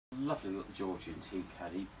lovely little Georgian tea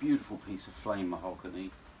caddy, beautiful piece of flame mahogany,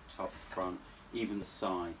 top, front, even the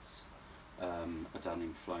sides are done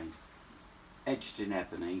in flame. Edged in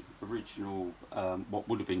ebony, original, what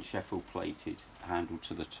would have been Sheffield plated handle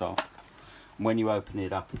to the top. And when you open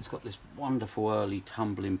it up, it's got this wonderful early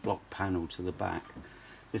tumbling block panel to the back.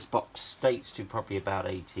 This box dates to probably about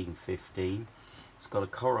 1815. It's got a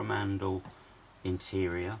Coromandel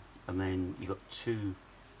interior, and then you've got two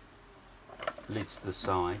lids to the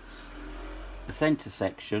sides. The centre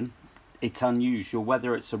section, it's unusual,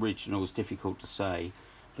 whether it's original is difficult to say,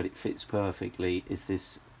 but it fits perfectly, is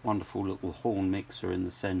this wonderful little horn mixer in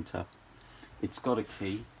the centre. It's got a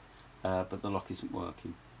key, but the lock isn't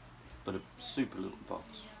working, but a super little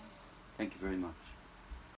box. Thank you very much.